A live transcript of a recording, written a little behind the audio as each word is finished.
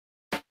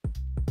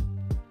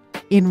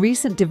In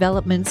recent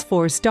developments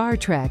for Star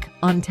Trek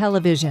on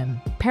television,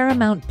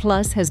 Paramount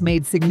Plus has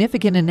made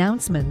significant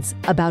announcements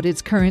about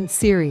its current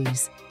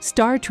series.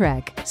 Star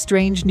Trek: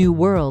 Strange New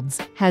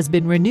Worlds has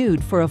been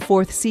renewed for a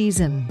fourth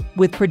season,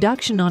 with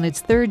production on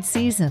its third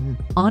season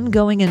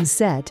ongoing and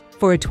set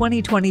for a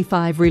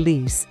 2025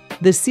 release.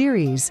 The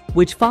series,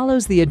 which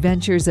follows the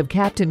adventures of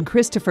Captain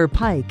Christopher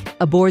Pike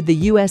aboard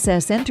the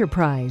USS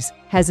Enterprise,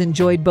 has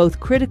enjoyed both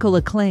critical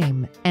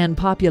acclaim and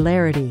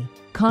popularity.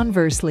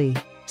 Conversely,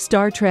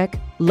 Star Trek: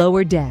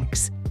 Lower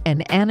Decks,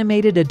 an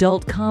animated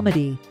adult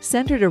comedy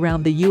centered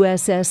around the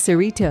USS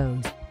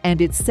Cerritos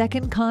and its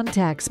second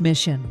contacts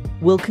mission,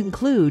 will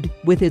conclude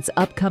with its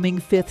upcoming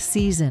fifth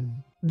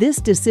season. This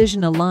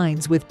decision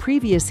aligns with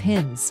previous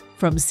hints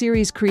from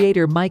series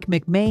creator Mike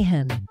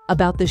McMahon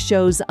about the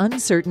show's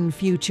uncertain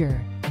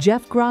future.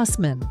 Jeff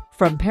Grossman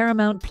from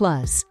Paramount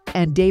Plus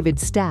and David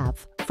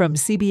Staff from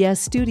CBS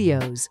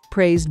Studios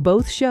praised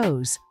both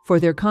shows for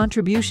their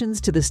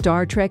contributions to the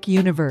Star Trek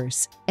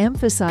universe,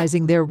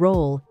 emphasizing their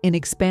role in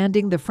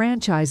expanding the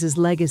franchise's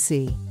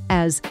legacy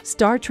as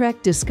Star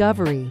Trek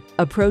Discovery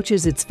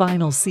approaches its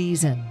final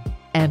season.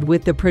 And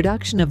with the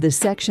production of the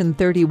Section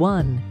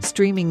 31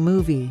 streaming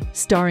movie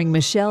starring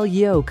Michelle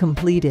Yeoh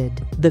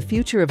completed, the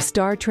future of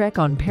Star Trek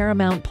on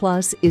Paramount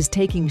Plus is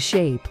taking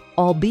shape,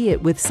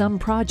 albeit with some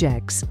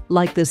projects,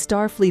 like the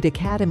Starfleet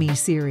Academy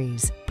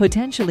series,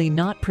 potentially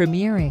not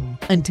premiering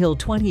until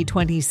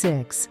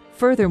 2026.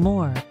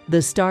 Furthermore,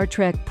 the Star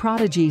Trek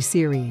Prodigy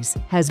series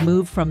has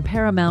moved from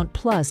Paramount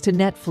Plus to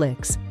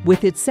Netflix,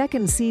 with its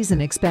second season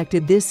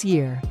expected this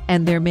year,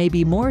 and there may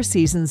be more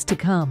seasons to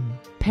come.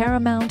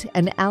 Paramount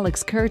and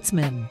Alex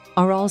Kurtzman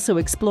are also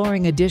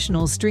exploring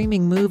additional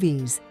streaming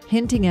movies,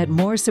 hinting at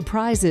more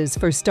surprises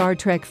for Star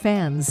Trek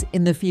fans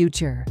in the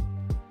future.